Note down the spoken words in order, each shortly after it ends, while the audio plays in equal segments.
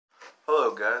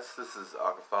Hello guys, this is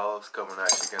Akafalos coming at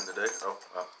you again today.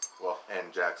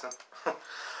 And Jackson.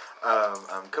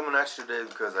 I'm coming at you today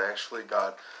because I actually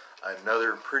got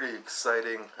another pretty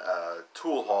exciting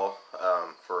tool haul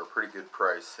for a pretty good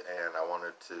price, and I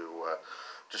wanted to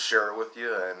just share it with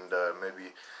you and maybe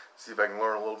see if I can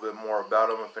learn a little bit more about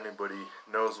them, if anybody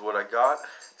knows what I got,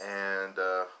 and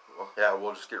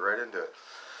we'll just get right into it.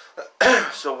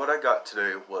 So what I got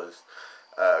today was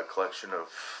a collection of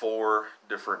 4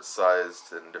 different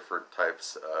sized and different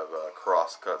types of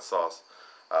cross-cut saws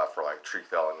for like tree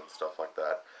felling and stuff like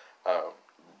that.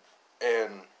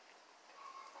 And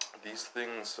these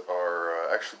things are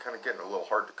actually kind of getting a little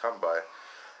hard to come by,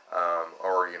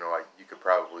 or you could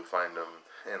probably find them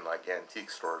in like antique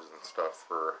stores and stuff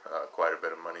for quite a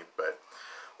bit of money. But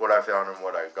what I found and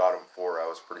what I got them for, I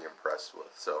was pretty impressed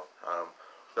with. So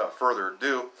without further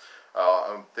ado,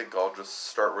 I think I'll just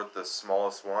start with the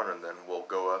smallest one, and then we'll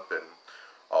go up and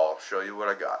I'll show you what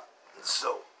I got.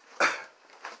 So,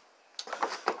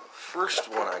 first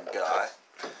one I got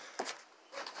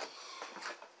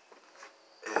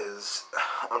is,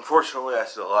 unfortunately, I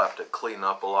still have to clean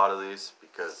up a lot of these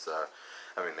because,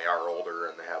 they are older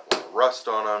and they have a little rust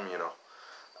on them,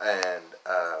 and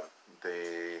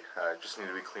they just need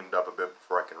to be cleaned up a bit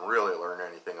before I can really learn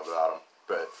anything about them.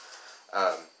 But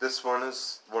this one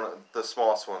is one of the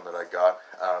smallest one that I got.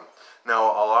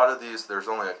 Now, a lot of these, there's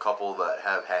only a couple that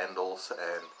have handles,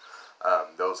 and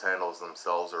those handles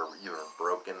themselves are even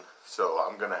broken. So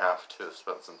I'm going to have to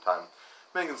spend some time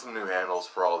making some new handles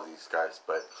for all of these guys.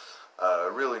 But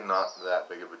really not that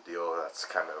big of a deal. That's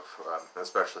kind of,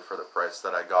 especially for the price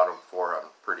that I got them for, I'm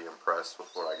pretty impressed with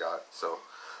what I got. So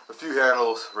a few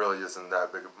handles really isn't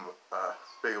that big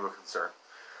of a concern.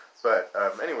 But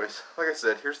anyways, like I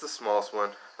said, here's the smallest one,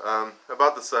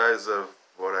 about the size of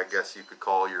what I guess you could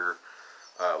call your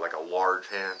like a large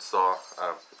hand saw.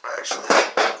 I actually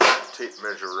have a tape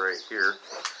measure right here.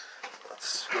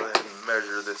 Let's go ahead and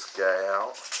measure this guy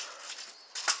out.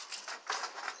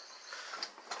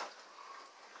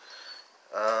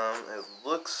 It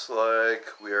looks like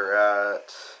we are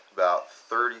at about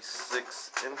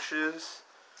 36 inches,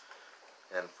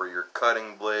 and for your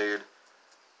cutting blade,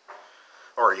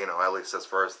 or at least as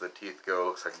far as the teeth go,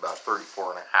 looks like about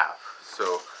 34 and a half.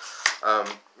 So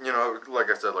like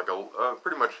I said, like a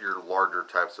pretty much your larger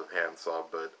types of handsaw,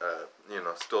 but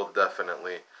still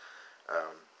definitely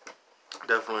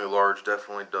large,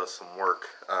 definitely does some work.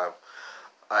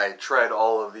 I tried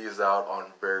all of these out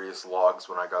on various logs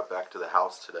when I got back to the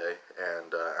house today,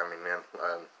 and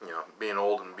being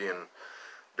old and being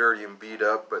dirty and beat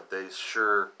up, but they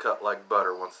sure cut like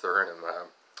butter once they're in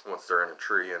a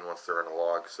tree and once they're in a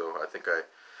log. So I think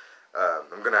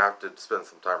I'm gonna have to spend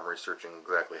some time researching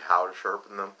exactly how to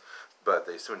sharpen them, but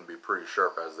they seem to be pretty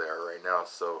sharp as they are right now.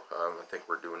 So I think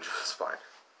we're doing just fine.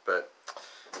 But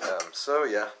so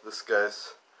yeah, this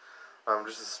guy's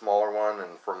just a smaller one,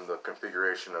 and from the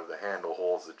configuration of the handle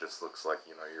holes, it just looks like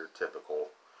your typical,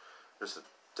 just a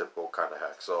typical kind of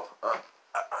hacksaw.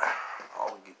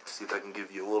 I'll see if I can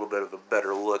give you a little bit of a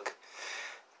better look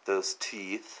at those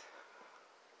teeth.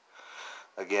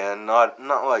 Again, not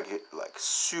like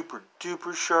super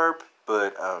duper sharp,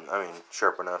 but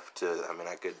sharp enough to,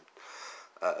 I could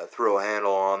throw a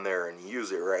handle on there and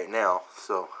use it right now.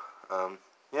 So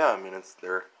yeah, it's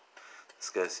there. This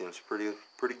guy seems pretty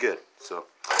good. So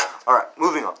all right,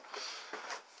 moving on.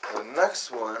 The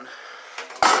next one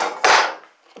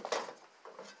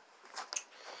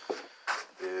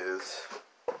is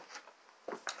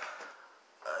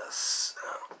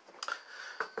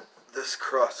this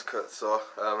cross-cut saw.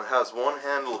 It has one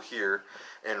handle here,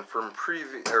 and from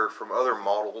other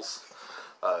models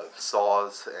of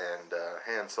saws and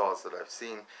hand saws that I've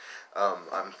seen,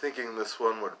 I'm thinking this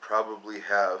one would probably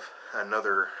have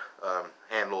another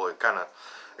handle. It kind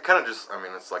of just,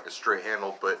 it's like a straight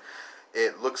handle, but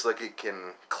it looks like it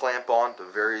can clamp on to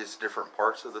various different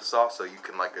parts of the saw, so you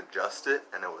can like adjust it,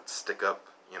 and it would stick up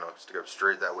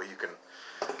straight. That way you can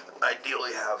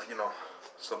ideally have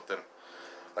something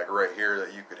like right here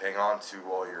that you could hang on to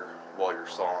while you're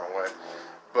sawing away.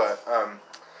 But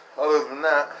other than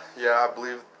that, yeah,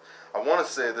 I want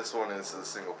to say this one is a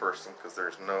single person, because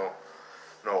there's no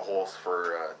holes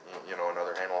for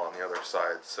another handle on the other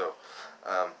side. So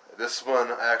this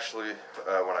one actually,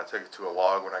 when I took it to a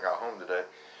log when I got home today,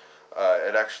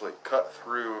 it actually cut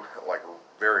through like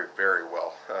very, very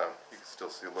well. You can still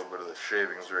see a little bit of the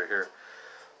shavings right here,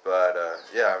 but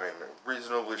yeah,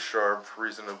 reasonably sharp,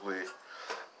 reasonably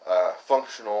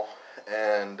functional,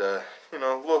 and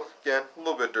again, a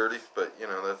little bit dirty, but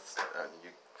that's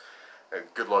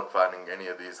good luck finding any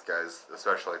of these guys,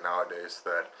 especially nowadays,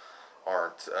 that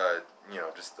aren't, you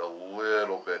know, just a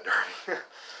little bit dirty.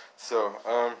 So,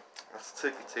 let's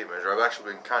take a tape measure. I've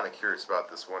actually been kind of curious about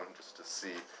this one just to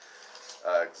see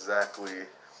exactly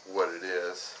what it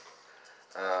is.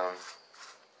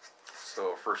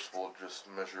 So first we'll just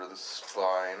measure the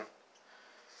spine,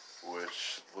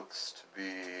 which looks to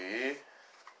be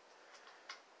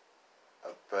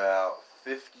about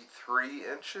 53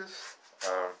 inches.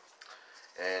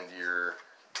 And your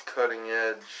cutting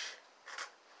edge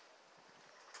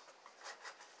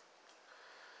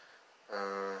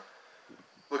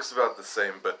looks about the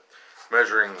same, but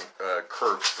measuring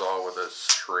curved saw with a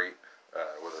straight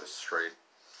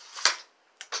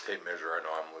tape measure, I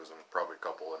know I'm losing probably a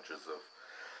couple inches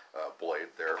of blade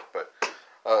there, but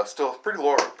still pretty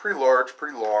large,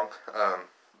 pretty long.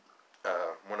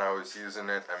 When I was using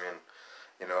it, I mean,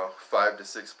 you know, 5 to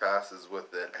 6 passes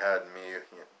with it had me,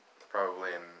 you know,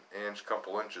 probably an inch,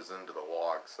 couple inches into the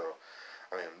log. So,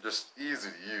 I mean, just easy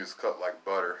to use, cut like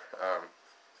butter.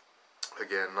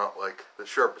 Again, not like the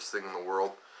sharpest thing in the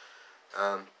world,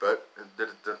 but it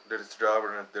did its job,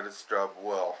 and it did its job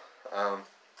well. I'll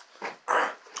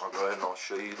go ahead and I'll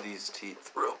show you these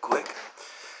teeth real quick,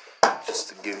 just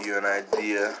to give you an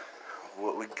idea of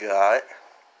what we got.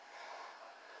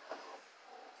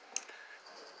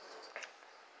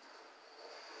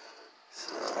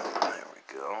 So, there we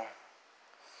go.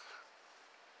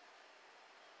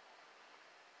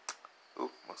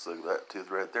 Oop, looks like that tooth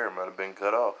right there might have been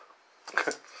cut off.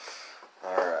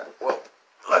 Alright, well,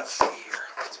 let's see here.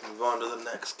 Let's move on to the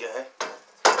next guy.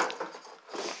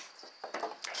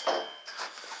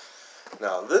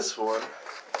 Now this one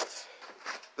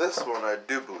I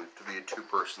do believe to be a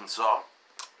two-person saw,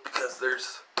 because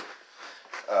there's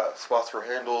spots for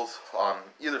handles on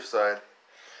either side,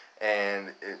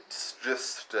 and it's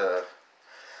just, I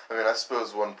mean, I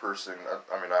suppose one person,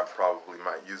 I mean, I probably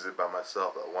might use it by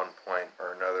myself at one point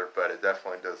or another, but it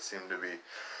definitely does seem to be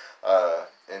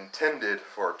intended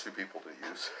for two people to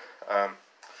use.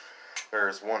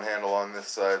 There's one handle on this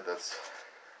side that's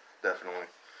definitely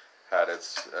had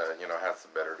its, you know, had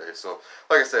some better days. So,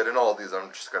 like I said, in all of these, I'm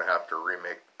just going to have to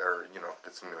remake, or, you know,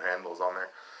 get some new handles on there.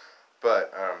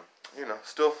 But, you know,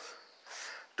 still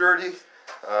dirty.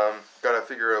 Got to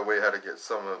figure out a way how to get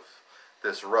some of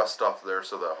this rust off there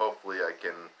so that hopefully I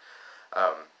can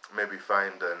maybe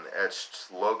find an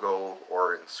etched logo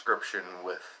or inscription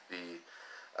with the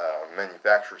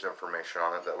manufacturer's information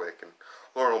on it. That way I can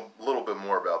learn a little bit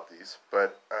more about these.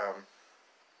 But,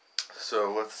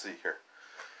 so let's see here.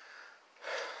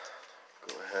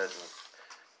 Go ahead and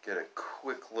get a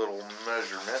quick little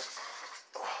measurement.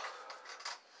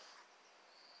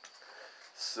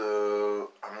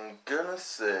 So I'm gonna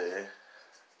say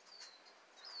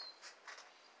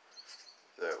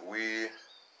that we,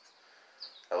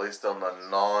 at least on the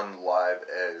non-live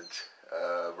edge,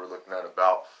 we're looking at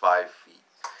about 5 feet.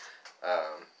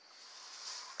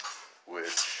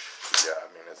 Which, yeah, I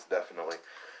mean,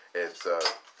 it's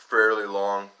fairly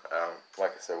long.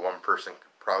 Like I said, one person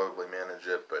could probably manage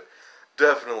it, but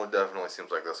definitely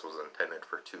seems like this was intended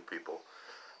for two people.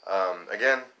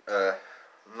 Again,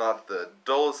 not the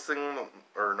dullest thing,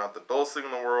 or not the dullest thing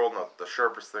in the world, not the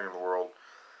sharpest thing in the world,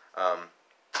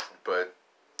 but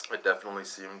it definitely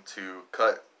seemed to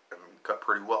cut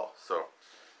pretty well. So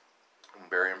I'm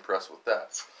very impressed with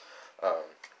that.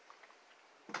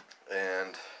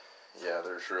 And yeah,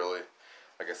 there's really,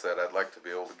 like I said, I'd like to be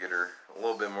able to get her a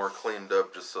little bit more cleaned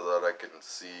up just so that I can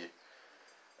see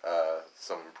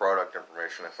some product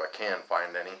information if I can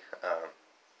find any.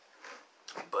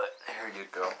 But here you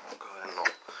go. I'll go ahead and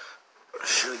I'll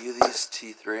show you these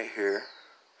teeth right here.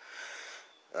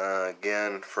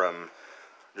 Again, from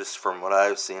what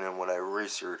I've seen and what I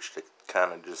researched, it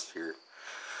kind of just your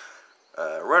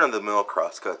run-of-the-mill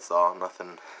crosscut saw.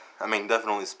 Nothing, I mean,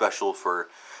 definitely special for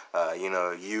you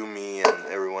know, you, me, and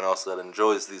everyone else that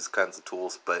enjoys these kinds of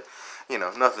tools, but you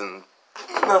know, nothing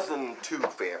too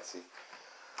fancy.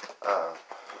 Let's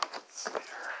see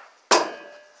here.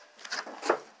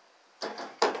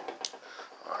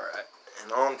 Alright,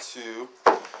 and on to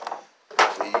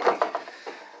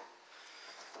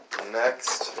the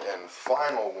next and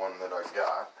final one that I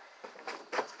got.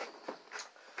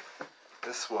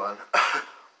 This one.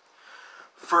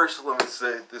 First, let me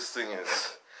say this thing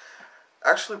is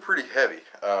actually pretty heavy.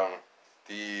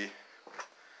 The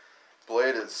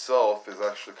blade itself is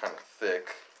actually kind of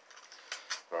thick.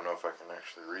 I don't know if I can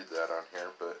actually read that on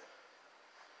here, but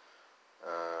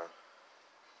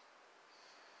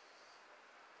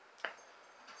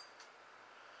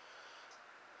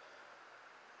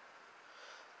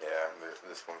yeah,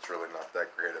 this one's really not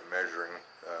that great at measuring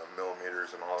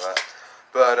millimeters and all that.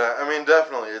 But I mean,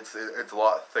 definitely, it's a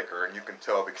lot thicker, and you can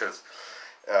tell because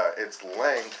its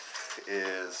length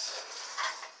is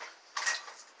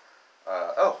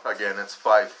again, it's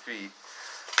 5 feet,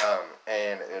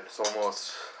 and it's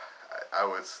almost, I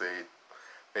would say,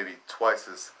 maybe twice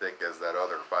as thick as that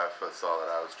other 5 foot saw that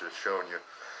I was just showing you.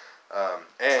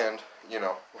 And you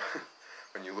know,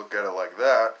 when you look at it like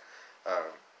that,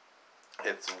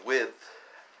 its width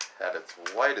at its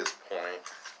widest point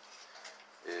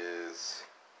is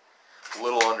a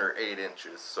little under 8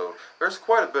 inches. So there's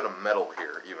quite a bit of metal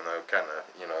here, even though kind of,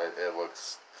 you know, it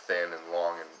looks thin and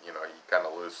long, and you know, you kind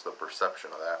of lose the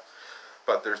perception of that.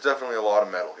 But there's definitely a lot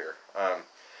of metal here.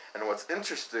 And what's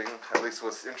interesting, at least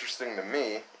what's interesting to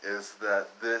me, is that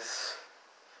this,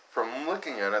 from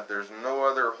looking at it, there's no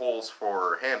other holes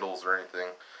for handles or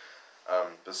anything.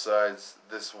 Besides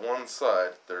this one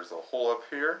side, there's a hole up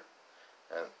here,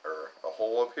 or a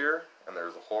hole up here, and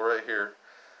there's a hole right here,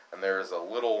 and there is a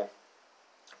little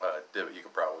divot. You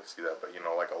can probably see that, but you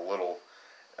know, like a little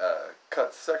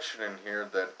cut section in here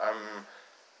that I'm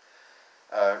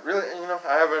really, you know,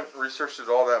 I haven't researched it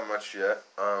all that much yet.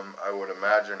 I would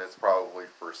imagine it's probably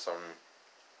for some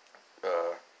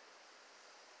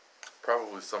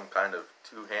kind of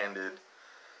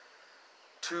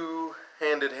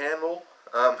two-handed handle,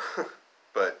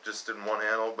 but just in one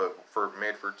handle, but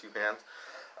made for two hands,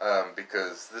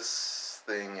 because this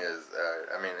thing is,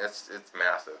 I mean, it's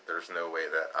massive. There's no way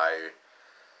that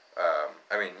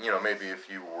I mean, you know, maybe if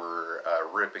you were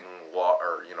ripping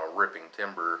ripping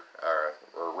timber,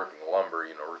 or ripping lumber,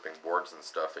 you know, ripping boards and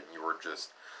stuff, and you were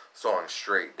just sawing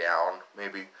straight down,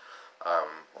 maybe,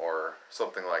 or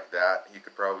something like that, you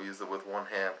could probably use it with one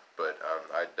hand. But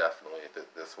I definitely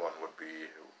this one would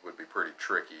be pretty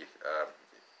tricky.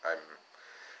 I'm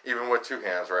even with two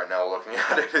hands right now looking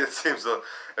at it. It seems a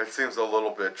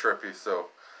little bit trippy. So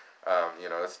you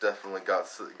know, it's definitely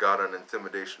got an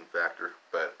intimidation factor.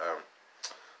 But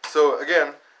so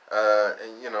again,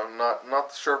 you know, not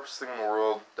the sharpest thing in the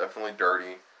world. Definitely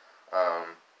dirty.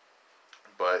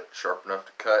 But sharp enough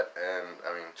to cut, and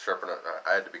I mean, sharp enough.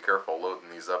 I had to be careful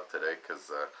loading these up today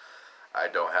because I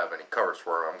don't have any covers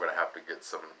for them. I'm gonna have to get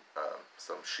some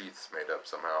sheaths made up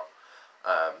somehow,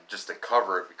 just to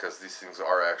cover it, because these things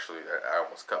are actually. I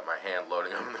almost cut my hand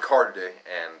loading them in the car today,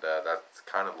 and that's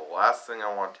kind of the last thing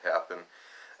I want to happen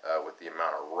with the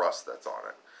amount of rust that's on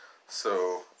it.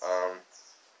 So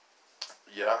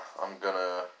yeah, I'm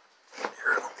gonna.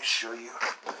 Here, let me show you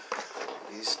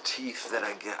these teeth that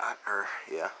I got. Or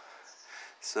yeah.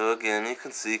 So again, you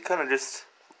can see, kind of just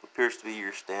appears to be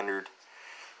your standard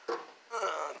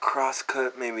cross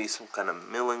cut, maybe some kind of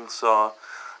milling saw.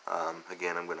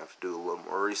 Again, I'm gonna have to do a little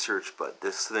more research, but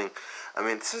this thing, I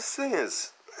mean, this thing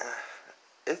is,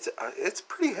 it's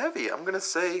pretty heavy. I'm gonna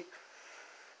say.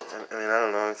 I mean, I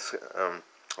don't know. It's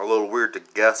a little weird to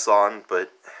guess on,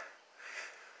 but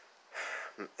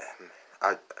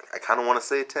I kind of want to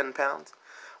say 10 pounds.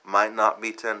 Might not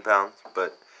be 10 pounds,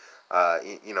 but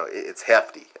you know, it's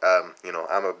hefty. You know,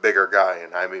 I'm a bigger guy,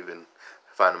 and I'm even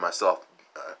finding myself,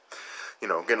 you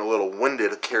know, getting a little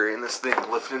winded carrying this thing,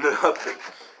 lifting it up, and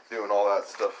doing all that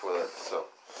stuff with it. So,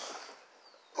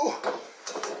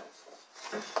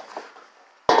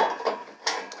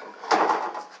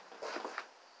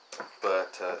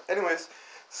 but anyways,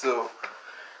 so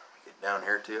get down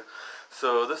here to you.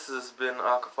 So this has been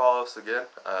Akafalos again.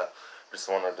 Just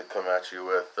wanted to come at you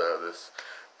with this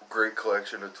great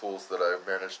collection of tools that I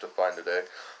managed to find today.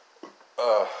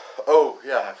 Oh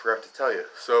yeah, I forgot to tell you.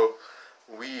 So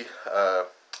I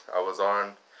was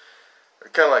on,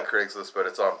 kind of like Craigslist, but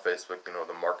it's on Facebook, you know,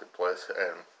 the marketplace,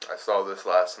 and I saw this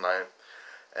last night,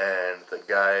 and the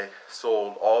guy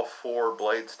sold all 4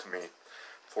 blades to me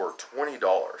for $20.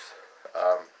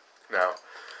 Now,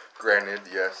 granted,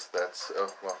 yes, that's,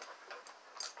 well,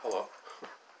 hello.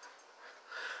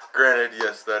 Granted,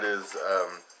 yes, that is,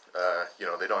 you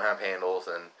know, they don't have handles,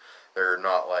 and they're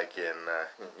not like in,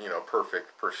 you know,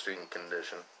 perfect, pristine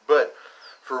condition. But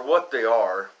for what they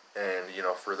are, and, you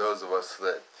know, for those of us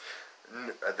that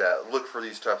look for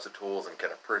these types of tools and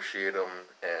can appreciate them,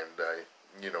 and,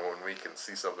 you know, when we can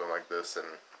see something like this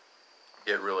and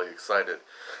get really excited,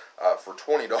 for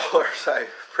 $20, I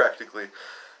practically,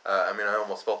 I mean, I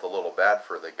almost felt a little bad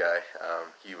for the guy.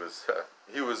 He was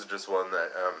just one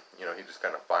that, you know, he just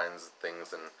kind of finds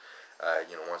things and,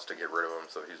 you know, wants to get rid of them,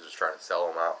 so he's just trying to sell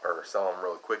them out, or sell them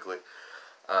really quickly.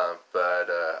 But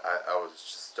I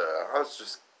was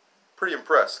just pretty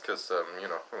impressed, because, you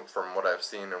know, from what I've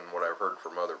seen and what I've heard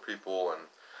from other people and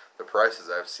the prices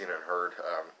I've seen and heard,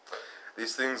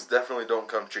 these things definitely don't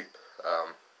come cheap.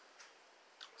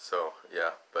 So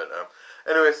yeah, but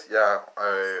anyways, yeah,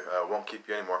 I won't keep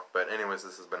you anymore. But anyways,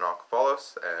 this has been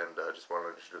Akafalos, and just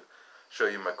wanted to show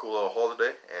you my cool little haul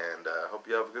today, and hope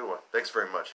you have a good one. Thanks very much.